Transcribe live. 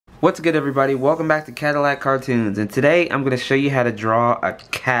What's good, everybody? Welcome back to Cadillac Cartoonz, and today I'm going to show you how to draw a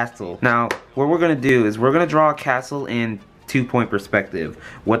castle. Now, what we're going to do is we're going to draw a castle in two-point perspective.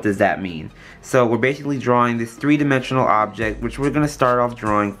 What does that mean? So we're basically drawing this three-dimensional object, which we're going to start off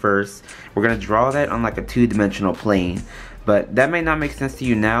drawing first. We're going to draw that on like a two-dimensional plane. But that may not make sense to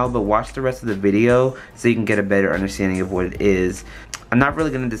you now, but watch the rest of the video so you can get a better understanding of what it is. I'm not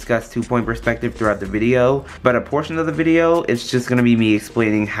really going to discuss two-point perspective throughout the video, but a portion of the video is just going to be me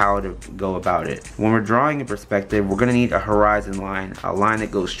explaining how to go about it. When we're drawing in perspective, we're going to need a horizon line, a line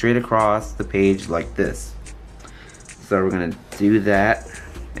that goes straight across the page like this. So we're going to do that.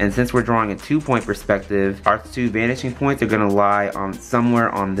 And since we're drawing a two-point perspective, our two vanishing points are going to lie on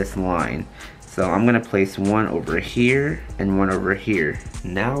somewhere on this line. So I'm going to place one over here and one over here.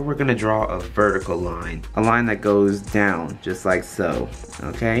 Now we're going to draw a vertical line. A line that goes down, just like so.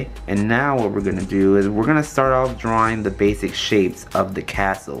 Okay? And now what we're going to do is we're going to start off drawing the basic shapes of the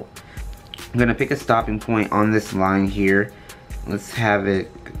castle. I'm going to pick a stopping point on this line here. Let's have it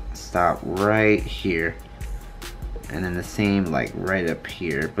stop right here. And then the same like right up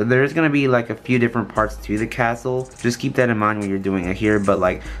here. But there's gonna be like a few different parts to the castle. Just keep that in mind when you're doing it here. But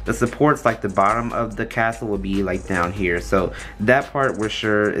like the supports, like the bottom of the castle will be like down here. So that part we're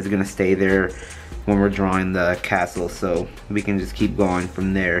sure is gonna stay there when we're drawing the castle. So we can just keep going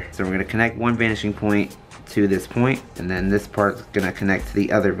from there. So we're gonna connect one vanishing point to this point. And then this part's gonna connect to the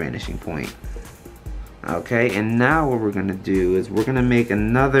other vanishing point. Okay, and now what we're gonna do is we're gonna make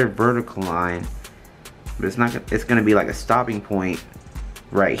another vertical line. But it's gonna be like a stopping point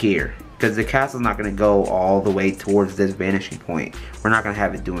right here, because the castle's not gonna go all the way towards this vanishing point. We're not gonna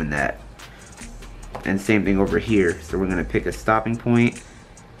have it doing that. And same thing over here. So we're gonna pick a stopping point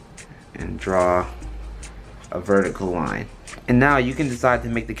and draw a vertical line. And now you can decide to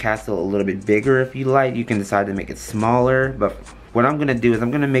make the castle a little bit bigger if you like. You can decide to make it smaller, but what I'm gonna do is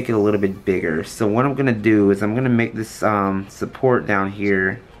I'm gonna make it a little bit bigger. So what I'm gonna do is I'm gonna make this support down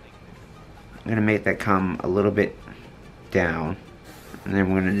here. I'm going to make that come a little bit down. And then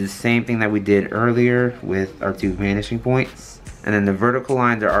we're going to do the same thing that we did earlier with our two vanishing points. And then the vertical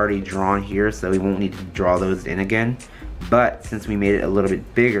lines are already drawn here, so we won't need to draw those in again. But since we made it a little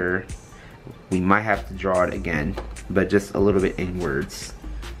bit bigger, we might have to draw it again, but just a little bit inwards.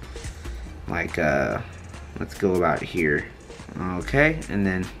 Like, let's go about here. Okay, and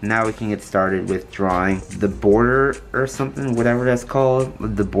then now we can get started with drawing the border or something, whatever that's called,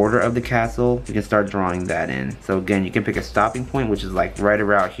 the border of the castle. We can start drawing that in. So again, you can pick a stopping point, which is like right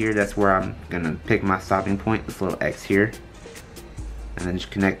around here. That's where I'm gonna pick my stopping point, this little X here. And then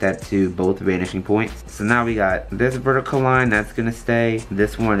just connect that to both vanishing points. So now we got this vertical line that's gonna stay,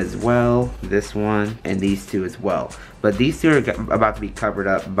 this one as well, this one, and these two as well. But these two are about to be covered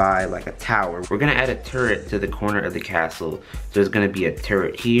up by like a tower. We're gonna add a turret to the corner of the castle. So there's gonna be a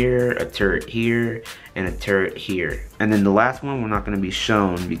turret here, and a turret here. And then the last one we're not gonna be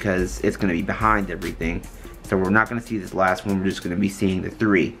shown because it's gonna be behind everything. So we're not gonna see this last one, we're just gonna be seeing the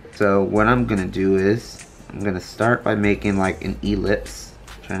three. So what I'm gonna do is, I'm gonna start by making like an ellipse,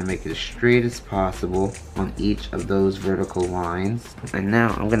 trying to make it as straight as possible on each of those vertical lines. And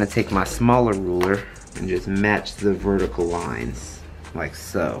now I'm gonna take my smaller ruler and just match the vertical lines like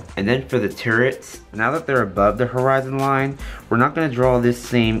so. And then for the turrets, now that they're above the horizon line, we're not gonna draw this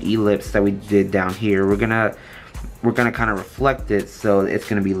same ellipse that we did down here. We're gonna kind of reflect it, so it's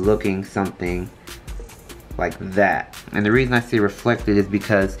gonna be looking something like that. And the reason I say reflected is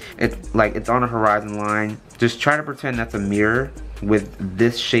because it's on a horizon line. Just try to pretend that's a mirror with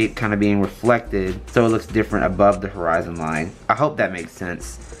this shape kind of being reflected so it looks different above the horizon line. I hope that makes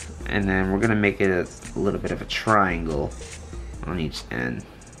sense. And then we're gonna make it a little bit of a triangle on each end,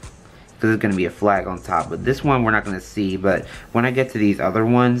 because there's gonna be a flag on top. But this one we're not gonna see, but when I get to these other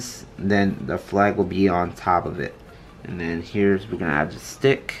ones, then the flag will be on top of it. And then we're gonna add the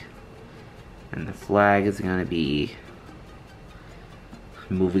stick. And the flag is going to be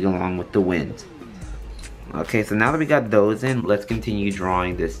moving along with the wind. Okay, so now that we got those in, let's continue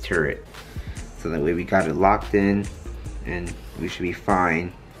drawing this turret. So that way we got it locked in, and we should be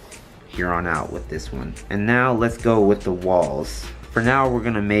fine here on out with this one. And now let's go with the walls. For now, we're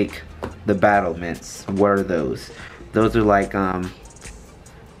going to make the battlements. What are those? Those are like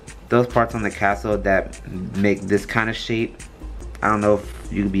those parts on the castle that make this kind of shape. I don't know if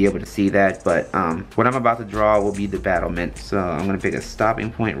you'll be able to see that, but what I'm about to draw will be the battlement. So I'm gonna pick a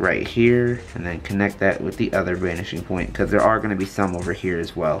stopping point right here and then connect that with the other vanishing point, because there are gonna be some over here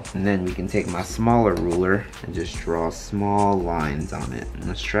as well. And then we can take my smaller ruler and just draw small lines on it. And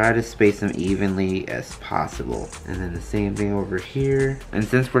let's try to space them evenly as possible. And then the same thing over here. And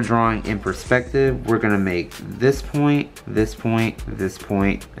since we're drawing in perspective, we're gonna make this point, this point, this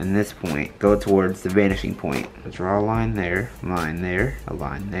point, and this point go towards the vanishing point. Let's draw a line there, a line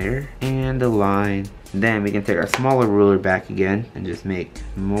there, and a line. Then we can take our smaller ruler back again and just make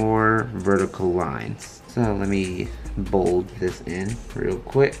more vertical lines. So let me bold this in real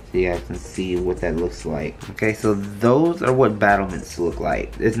quick so you guys can see what that looks like. Okay, so those are what battlements look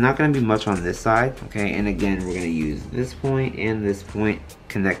like. It's not going to be much on this side. Okay, and again, we're going to use this point and this point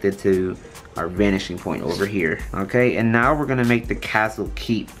connected to our vanishing point over here. Okay, and now we're going to make the castle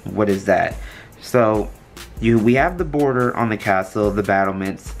keep. What is that? So we have the border on the castle, the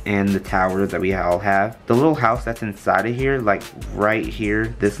battlements, and the towers that we all have. The little house that's inside of here, like right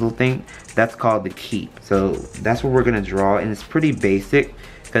here, this little thing, that's called the keep. So that's what we're gonna draw, and it's pretty basic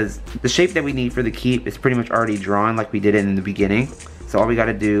because the shape that we need for the keep is pretty much already drawn like we did it in the beginning. So all we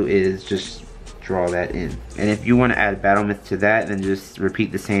gotta do is just draw that in. And if you want to add battlements to that, then just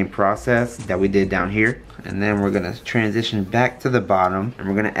repeat the same process that we did down here. And then we're gonna transition back to the bottom, and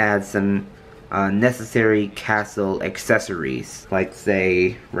we're gonna add some necessary castle accessories. Like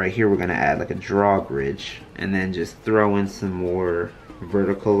say right here we're gonna add like a drawbridge, and then just throw in some more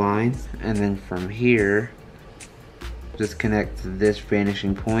vertical lines, and then from here just connect this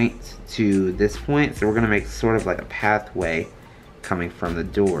vanishing point to this point. So we're gonna make sort of like a pathway coming from the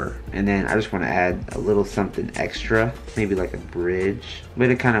door. And then I just want to add a little something extra, maybe like a bridge, but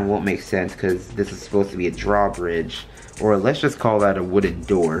it kind of won't make sense because this is supposed to be a drawbridge. Or let's just call that a wooden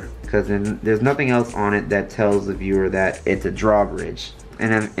door, because there's nothing else on it that tells the viewer that it's a drawbridge.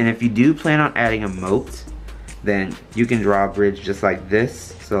 And if you do plan on adding a moat, then you can draw a bridge just like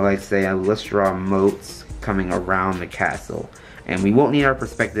this. So like say, let's draw moats coming around the castle. And we won't need our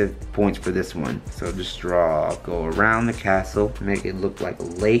perspective points for this one. So just go around the castle, make it look like a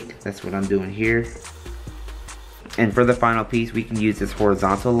lake. That's what I'm doing here. And for the final piece, we can use this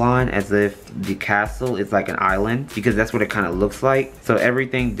horizontal line as if the castle is like an island, because that's what it kind of looks like. So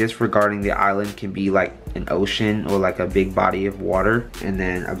everything disregarding the island can be like an ocean or like a big body of water, and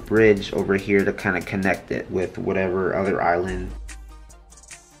then a bridge over here to kind of connect it with whatever other island.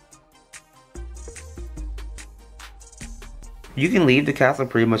 You can leave the castle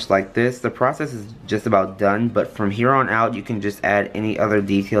pretty much like this. The process is just about done, but from here on out you can just add any other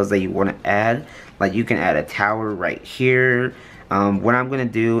details that you want to add. Like you can add a tower right here. What I'm going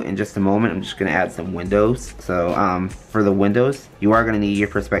to do in just a moment, I'm just going to add some windows. So for the windows, you are going to need your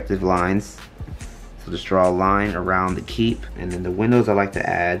perspective lines. So just draw a line around the keep, and then the windows I like to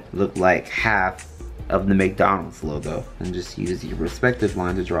add look like half of the McDonald's logo, and just use your respective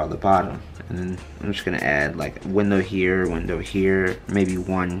line to draw the bottom. And then I'm just gonna add like a window here, maybe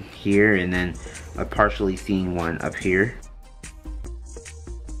one here, and then a partially seen one up here.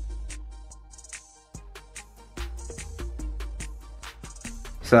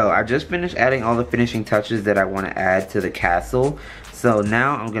 So I just finished adding all the finishing touches that I want to add to the castle. So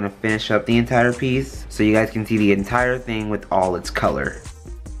now I'm gonna finish up the entire piece so you guys can see the entire thing with all its color.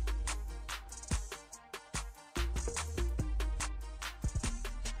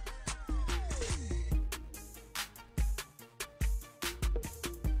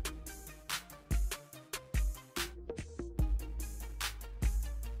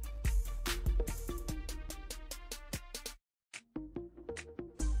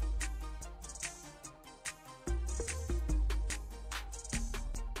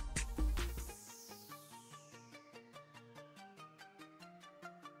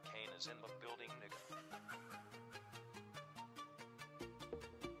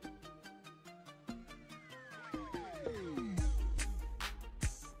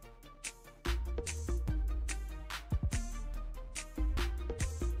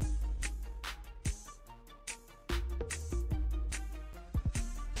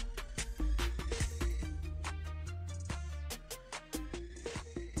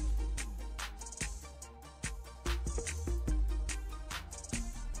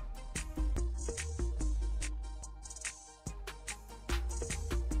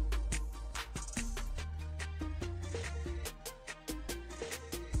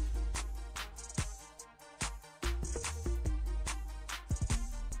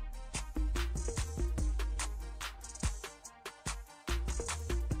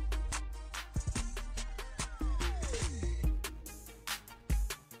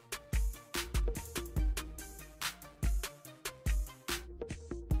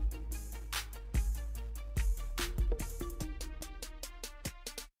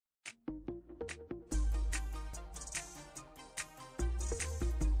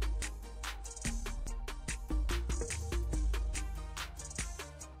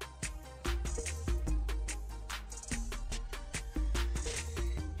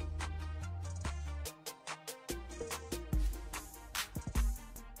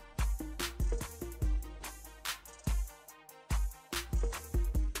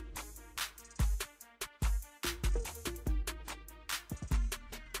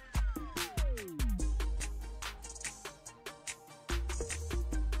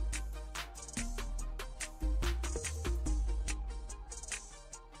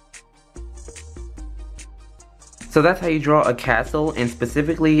 So that's how you draw a castle, and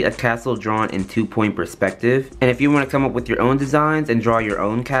specifically a castle drawn in 2-point perspective. And if you want to come up with your own designs and draw your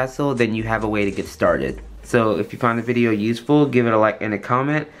own castle, then you have a way to get started. So if you found the video useful, give it a like and a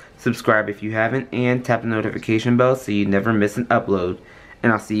comment, subscribe if you haven't, and tap the notification bell so you never miss an upload.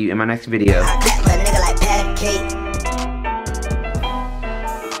 And I'll see you in my next video.